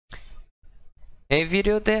এই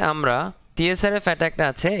ভিডিওতে আমরা CSRF অ্যাটাকটা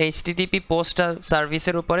আছে HTTP পোস্ট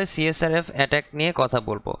সার্ভিসের উপরে CSRF অ্যাটাক নিয়ে কথা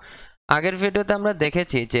বলবো। আগের ভিডিওতে আমরা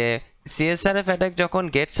দেখেছি যে CSRF অ্যাটাক যখন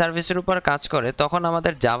গেট সার্ভিসের উপর কাজ করে তখন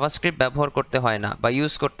আমাদের জাভাস্ক্রিপ্ট ব্যবহার করতে হয় না বা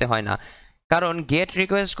ইউজ করতে হয় না, কারণ গেট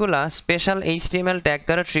রিকোয়েস্টগুলো স্পেশাল HTML ট্যাগ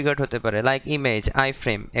দ্বারা ট্রিগার্ড হতে পারে, লাইক ইমেজ,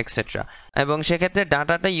 আইফ্রেম এক্সেট্রা, এবং সেক্ষেত্রে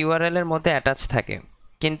ডাটাটা URL এর মধ্যে অ্যাটাচ থাকে।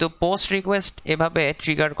 কিন্তু পোস্ট রিকোয়েস্ট এভাবে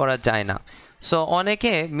ট্রিগার করা যায় না। সো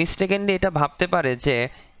অনেকে মিস্টেকেনলি এটা ভাবতে পারে যে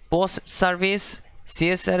পোস্ট সার্ভিস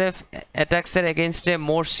CSRF অ্যাটাকসের এগেনস্টে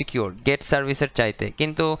মোর সিকিউর গেট সার্ভিসের চাইতে,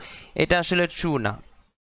 কিন্তু এটা আসলে ট্রু না।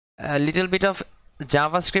 লিটল বিট অফ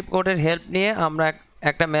জাভাস্ক্রিপ্ট কোডের হেল্প নিয়ে আমরা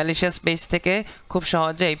একটা ম্যালিশিয়াস পেজ থেকে খুব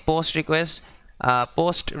সহজেই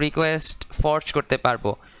পোস্ট রিকোয়েস্ট ফর্জ করতে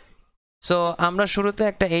পারবো। সো আমরা শুরুতে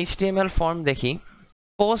একটা HTML ফর্ম দেখি।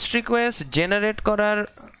 পোস্ট রিকোয়েস্ট জেনারেট করার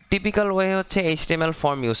টিপিক্যাল ওয়ে হচ্ছে HTML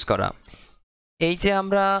ফর্ম ইউজ করা। এই যে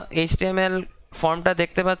আমরা HTML ফর্মটা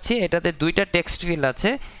দেখতে পাচ্ছি, এটাতে দুইটা টেক্সট ফিল্ড আছে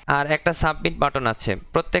আর একটা সাবমিট বাটন আছে।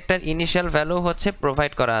 প্রত্যেকটার ইনিশিয়াল ভ্যালু হচ্ছে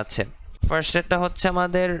প্রোভাইড করা আছে। ফার্স্টেরটা হচ্ছে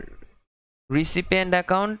আমাদের রিসিপিয়েন্ট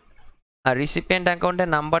অ্যাকাউন্ট, আর রিসিপিয়েন্ট অ্যাকাউন্টের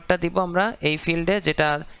নাম্বারটা দিব আমরা এই ফিল্ডে, যেটা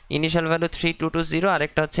ইনিশিয়াল ভ্যালু 3220।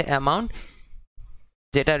 আরেকটা হচ্ছে অ্যামাউন্ট,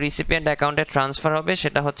 যেটা রিসিপিয়েন্ট অ্যাকাউন্টে ট্রান্সফার হবে,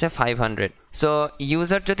 সেটা হচ্ছে 500। সো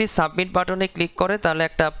ইউজার যদি সাবমিট বাটনে ক্লিক করে তাহলে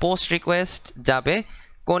একটা পোস্ট রিকোয়েস্ট যাবে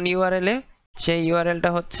কোন ইউআরএলে, সেই ইউআরএলটা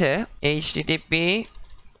হচ্ছে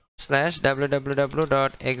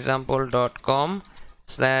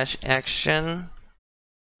http:/www.example.com/action,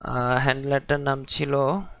 হ্যান্ডলারটার নাম ছিল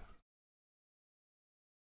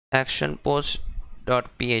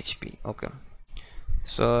actionpost.php। ওকে,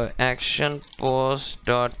 সো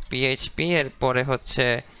actionpost.php এরপরে হচ্ছে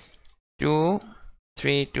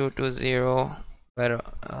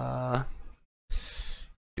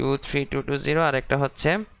 23220 আর একটা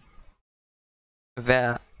হচ্ছে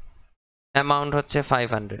অ্যামাউন্ট হচ্ছে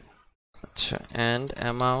 500। আচ্ছা, অ্যান্ড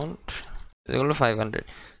অ্যামাউন্ট এগুলো 500।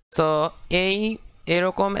 সো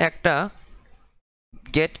এরকম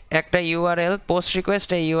একটা ইউআরএল পোস্ট রিকোয়েস্ট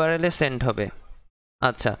এই ইউআরএল এ সেন্ড হবে।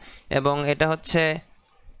 আচ্ছা, এবং এটা হচ্ছে,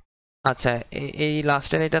 আচ্ছা এই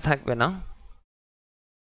লাস্টের এটা থাকবে না,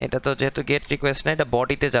 এটা তো যেহেতু গেট রিকোয়েস্ট না, এটা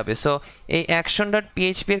বডিতে যাবে। সো এই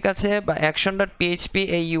action.php এর কাছে বা action.php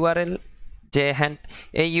এই ইউআরএল যে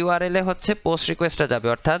এই ইউআরএল এ হচ্ছে পোস্ট রিকোয়েস্টটা যাবে,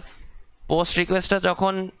 অর্থাৎ পোস্ট রিকোয়েস্টটা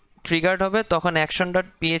যখন ট্রিগার্ড হবে তখন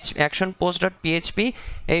actionpost.php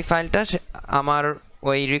এই ফাইলটা আমার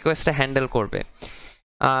ওই রিকোয়েস্টটা হ্যান্ডেল করবে।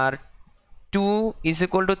 আর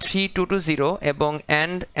 2=3220 এবং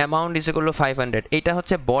অ্যান্ড অ্যামাউন্ট =500, এইটা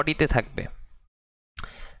হচ্ছে বডিতে থাকবে।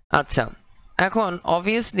 আচ্ছা, এখন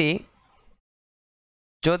অবভিয়াসলি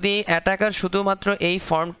যদি অ্যাটাকার শুধুমাত্র এই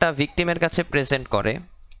ফর্মটা ভিকটিমের কাছে প্রেজেন্ট করে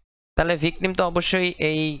তাহলে ভিকটিম তো অবশ্যই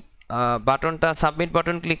এই বাটনটা সাবমিট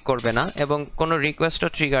বাটন ক্লিক করবে না এবং কোনো রিকোয়েস্টও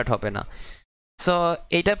ট্রিগার্ড হবে না। সো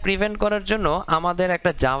এটা প্রিভেন্ট করার জন্য আমাদের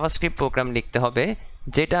একটা জাভাস্ক্রিপ্ট প্রোগ্রাম লিখতে হবে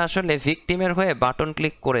যেটা আসলে ভিকটিমের হয়ে বাটন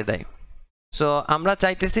ক্লিক করে দেয়। সো আমরা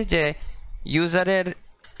চাইতেছি যে ইউজারের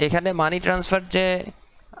এখানে মানি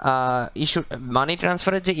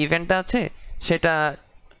ট্রান্সফারের যে ইভেন্টটা আছে সেটা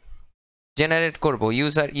জেনারেট করব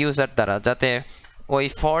ইউজার দ্বারা, যাতে ওই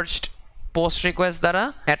ফর্জড পোস্ট রিকোয়েস্ট দ্বারা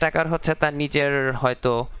অ্যাটাকার হচ্ছে তার নিজের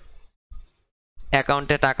হয়তো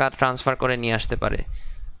অ্যাকাউন্টে টাকা ট্রান্সফার করে নিয়ে আসতে পারে।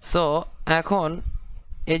 সো এখন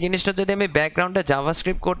এই জিনিসটা যদি আমি ব্যাকগ্রাউন্ডে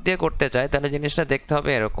জাভাস্ক্রিপ্ট কোড দিয়ে করতে চাই তাহলে জিনিসটা দেখতে হবে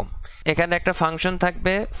এরকম। এখানে একটা ফাংশন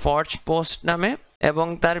থাকবে ফর্জ পোস্ট নামে এবং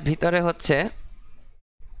তার ভিতরে হচ্ছে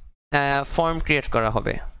ফর্ম ক্রিয়েট করা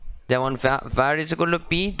হবে, যেমন var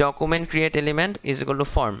p document create element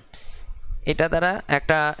form, এটা দ্বারা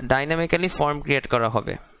একটা ডাইনামিক্যালি ফর্ম ক্রিয়েট করা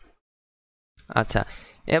হবে। আচ্ছা,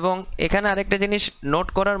 এবং এখানে আরেকটা জিনিস নোট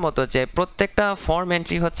করার মতো যে প্রত্যেকটা ফর্ম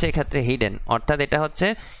এন্ট্রি হচ্ছে এক্ষেত্রে হিডেন, অর্থাৎ এটা হচ্ছে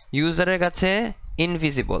ইউজারের কাছে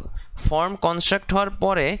ইনভিজিবল। ফর্ম কনস্ট্রাক্ট হওয়ার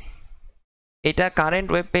পরে এটা কারেন্ট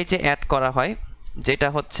ওয়েব পেজে অ্যাড করা হয়, যেটা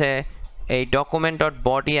হচ্ছে এই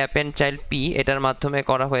document.body append child p এটার মাধ্যমে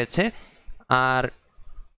করা হয়েছে। আর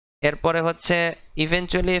এরপরে হচ্ছে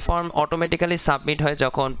ইভেনচুয়ালি ফর্ম অটোমেটিক্যালি সাবমিট হয়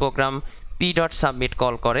যখন প্রোগ্রাম p.submit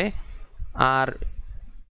কল করে। আর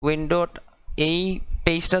উইন্ডো এই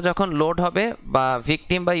পেজটা যখন লোড হবে বা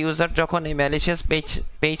ভিকটিম বা ইউজার যখন এই ম্যালিশিয়াস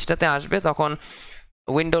পেজটাতে আসবে তখন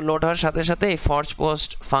উইন্ডো লোড হওয়ার সাথে সাথে এই ফর্জ পোস্ট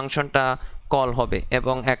ফাংশনটা কল হবে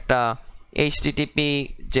এবং একটা HTTP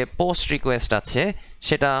যে পোস্ট রিকোয়েস্ট আছে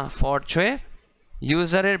সেটা ফর্জ হয়ে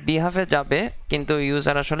ইউজারের বিহাফে যাবে, কিন্তু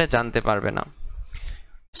ইউজার আসলে জানতে পারবে না।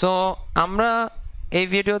 সো আমরা এই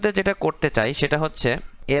ভিডিওতে যেটা করতে চাই সেটা হচ্ছে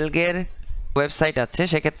এলগের ওয়েবসাইট আছে,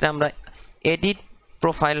 সেক্ষেত্রে আমরা এডিট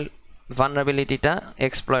প্রোফাইল ভালনারেবিলিটিটা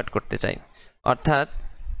এক্সপ্লয়েট করতে চাই। অর্থাৎ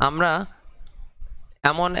আমরা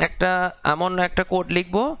এমন একটা কোড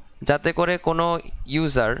লিখব যাতে করে কোনো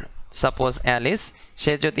ইউজার, সাপোজ অ্যালিস,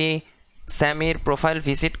 সে যদি স্যামির প্রোফাইল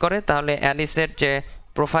ভিজিট করে তাহলে অ্যালিসের যে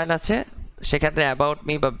প্রোফাইল আছে সেক্ষেত্রে অ্যাবাউট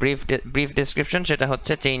মি বা ব্রিফ ডেসক্রিপশন সেটা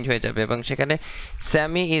হচ্ছে চেঞ্জ হয়ে যাবে এবং সেখানে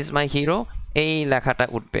স্যামি ইজ মাই হিরো এই লেখাটা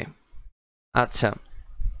উঠবে। আচ্ছা,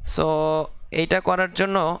 সো এইটা করার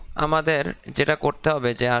জন্য আমাদের যেটা করতে হবে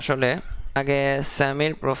যে আসলে আগে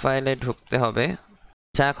স্যামির প্রোফাইলে ঢুকতে হবে।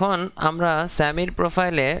 আচ্ছা, এখন আমরা স্যামির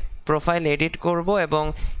প্রোফাইল এডিট করব এবং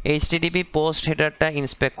এইচটিটিপি পোস্ট হেডারটা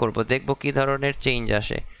ইন্সপেক্ট করব, দেখব কি ধরনের চেঞ্জ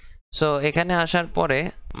আসে। সো এখানে আসার পরে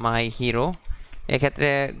মাই হিরো, এক্ষেত্রে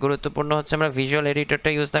গুরুত্বপূর্ণ হচ্ছে আমরা ভিজুয়াল এডিটরটা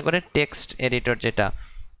ইউজ না করে টেক্সট এডিটর, যেটা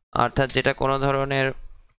অর্থাৎ যেটা কোনো ধরনের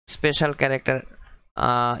স্পেশাল ক্যারেক্টার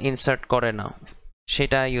ইনসার্ট করে না,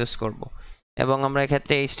 সেটা ইউজ করব। এবং আমরা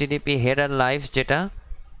এক্ষেত্রে এইচটিটিপি হেডার লাইভ যেটা,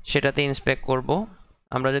 সেটাতে ইন্সপেক্ট করব।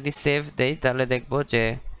 আমরা যদি সেভ দেই তাহলে দেখব যে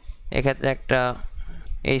এক্ষেত্রে একটা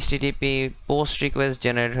এইচটিটিপি পোস্ট রিকোয়েস্ট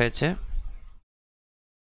জেনারেট হয়েছে।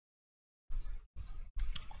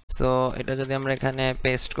 সো এটা যদি আমরা এখানে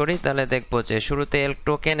পেস্ট করি তাহলে দেখব যে শুরুতে এলক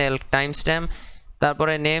টোকেন, এলক টাইম স্ট্যাম্প,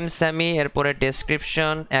 তারপরে নেম স্যামি, এরপরে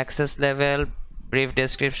description, access level, brief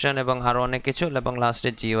description এবং আরও অনেক কিছু, এবং লাস্টে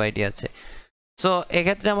জিওআইডি আছে। সো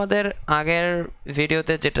এক্ষেত্রে আমাদের আগের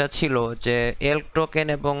ভিডিওতে যেটা ছিল যে এলক টোকেন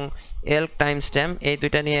এবং এলক টাইম স্ট্যাম্প, এই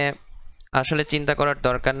দুইটা নিয়ে আসলে চিন্তা করার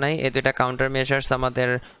দরকার নাই, এই দুইটা কাউন্টার মেজার্স আমাদের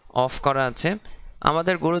অফ করা আছে।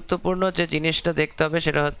 আমাদের গুরুত্বপূর্ণ যে জিনিসটা দেখতে হবে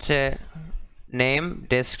সেটা হচ্ছে নেম,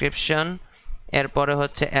 ডেসক্রিপশন, এরপরে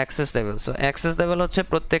হচ্ছে access level. So access level হচ্ছে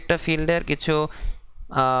প্রত্যেকটা ফিল্ডের কিছু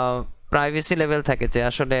প্রাইভেসি লেভেল থাকে যে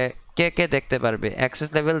আসলে কে কে দেখতে পারবে। অ্যাক্সেস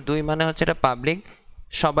লেভেল 2 মানে হচ্ছে এটা পাবলিক,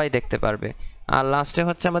 সবাই দেখতে পারবে। আর লাস্টে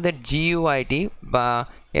হচ্ছে আমাদের জিইউআইডি বা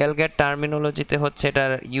এলগেট টার্মিনোলজিতে হচ্ছে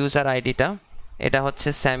এটার ইউজার আইডিটা, এটা হচ্ছে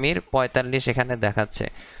স্যামির 45 এখানে দেখাচ্ছে।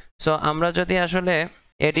 সো আমরা যদি আসলে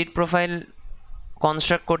এডিট প্রোফাইল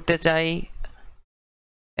কনস্ট্রাক্ট করতে চাই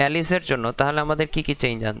অ্যালিসের জন্য তাহলে আমাদের কি কি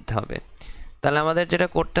চেঞ্জ আনতে হবে, তাহলে আমাদের যেটা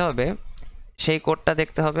করতে হবে সেই কোডটা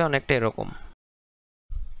দেখতে হবে অনেকটা এরকম।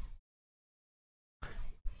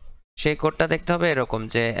 সেই কোডটা দেখতে হবে এরকম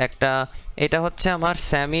যে একটা, এটা হচ্ছে আমার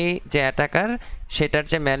স্যামি যে অ্যাটাকার সেটার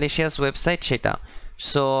যে ম্যালিশিয়াস ওয়েবসাইট সেটা।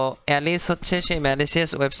 সো অ্যালিস হচ্ছে সেই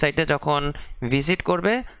ম্যালিশিয়াস ওয়েবসাইটে যখন ভিজিট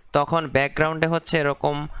করবে তখন ব্যাকগ্রাউন্ডে হচ্ছে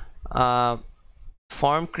এরকম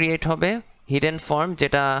ফর্ম ক্রিয়েট হবে, হিডেন ফর্ম,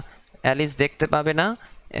 যেটা অ্যালিস দেখতে পাবে না,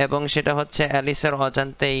 এবং সেটা হচ্ছে অ্যালিসের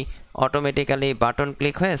অজান্তেই অটোমেটিক্যালি বাটন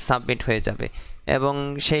ক্লিক হয়ে সাবমিট হয়ে যাবে। এবং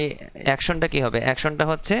সেই অ্যাকশনটা কি হবে, অ্যাকশনটা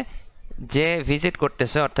হচ্ছে যে ভিজিট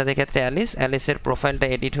করতেছে অর্থাৎ এক্ষেত্রে অ্যালিসের প্রোফাইলটা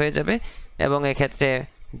এডিট হয়ে যাবে এবং এক্ষেত্রে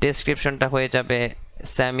ডেসক্রিপশনটা হয়ে যাবে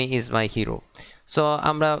স্যামি ইজ মাই হিরো। সো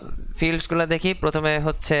আমরা ফিল্ডসগুলো দেখি। প্রথমে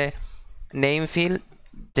হচ্ছে নেম ফিল্ড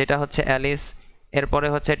যেটা হচ্ছে অ্যালিস, এরপরে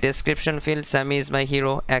হচ্ছে description field স্যামি is my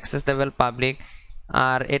hero, access level public,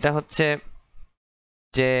 আর এটা হচ্ছে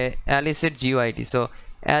যে অ্যালিসের জিওআইডি। সো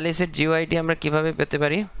অ্যালিসের জিওআইডি আমরা কিভাবে পেতে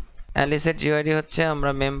পারি, অ্যালিসের জিওআইডি হচ্ছে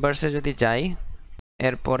আমরা মেম্বার্সে যদি যাই,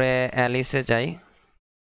 এরপরে অ্যালিসে যাই,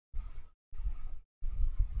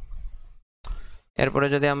 এরপরে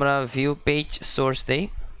যদি আমরা ভিউ পেজ সোর্স দেই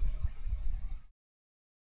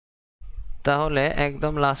তাহলে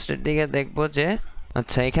একদম লাস্টের দিকে দেখব যে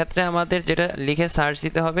আচ্ছা এক্ষেত্রে আমাদের যেটা লিখে সার্চ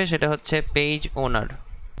দিতে হবে সেটা হচ্ছে পেজ ওনার।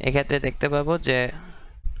 এক্ষেত্রে দেখতে পাবো যে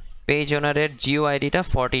পেজ ওনারের জিওআইডিটা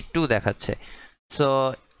 42 দেখাচ্ছে। সো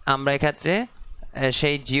আমরা এক্ষেত্রে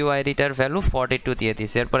সেই জিওআইডিটার ভ্যালু 42 দিয়ে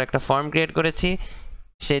দিয়েছি। এরপর একটা ফর্ম ক্রিয়েট করেছি,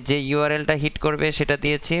 সে যে ইউআরএলটা হিট করবে সেটা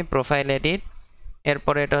দিয়েছি, প্রোফাইল এডিট,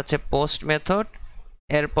 এরপরে এটা হচ্ছে পোস্ট মেথড,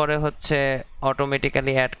 এরপরে হচ্ছে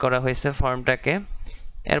অটোমেটিক্যালি অ্যাড করা হয়েছে ফর্মটাকে,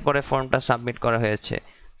 এরপরে ফর্মটা সাবমিট করা হয়েছে।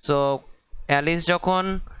 সো অ্যালিস যখন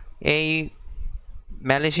এই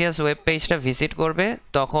ম্যালিশিয়াস ওয়েব পেজটা ভিজিট করবে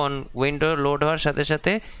তখন উইন্ডো লোড হওয়ার সাথে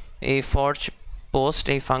সাথে এই ফর্জ পোস্ট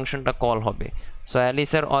এই ফাংশনটা কল হবে। সো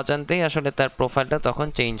অ্যালিসের অজান্তেই আসলে তার প্রোফাইলটা তখন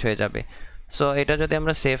চেঞ্জ হয়ে যাবে। সো এটা যদি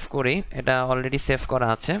আমরা সেভ করি, এটা অলরেডি সেভ করা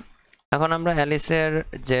আছে। এখন আমরা অ্যালিসের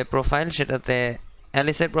যে প্রোফাইল সেটাতে,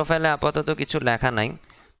 অ্যালিসের প্রোফাইলে আপাতত কিছু লেখা নাই,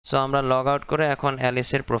 সো আমরা লগ আউট করে এখন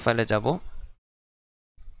অ্যালিসের প্রোফাইলে যাব।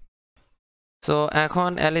 সো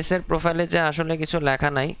এখন অ্যালিসের প্রোফাইলে যে আসলে কিছু লেখা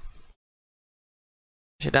নাই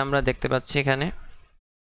সেটা আমরা দেখতে পাচ্ছি এখানে।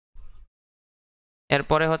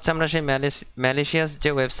 এরপরে হচ্ছে আমরা সেই ম্যালিশিয়াস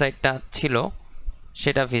যে ওয়েবসাইটটা ছিল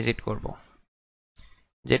সেটা ভিজিট করব,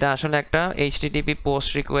 যেটা আসলে একটা এইচটিটিপি পোস্ট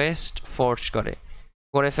রিকোয়েস্ট ফোর্স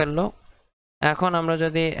করে ফেললো। এখন আমরা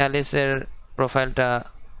যদি অ্যালিসের প্রোফাইলটা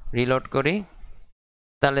রিলোড করি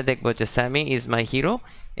তাহলে দেখব যে স্যামি ইজ মাই হিরো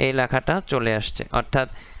এই লেখাটা চলে আসছে, অর্থাৎ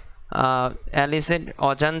অ্যালিসের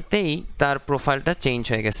অজান্তেই তার প্রোফাইলটা চেঞ্জ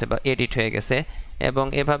হয়ে গেছে বা এডিট হয়ে গেছে এবং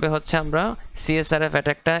এভাবে হচ্ছে আমরা CSRF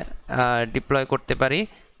অ্যাটাকটা ডিপ্লয় করতে পারি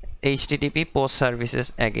HTTP পোস্ট সার্ভিসেস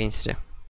এগেইনস্টে।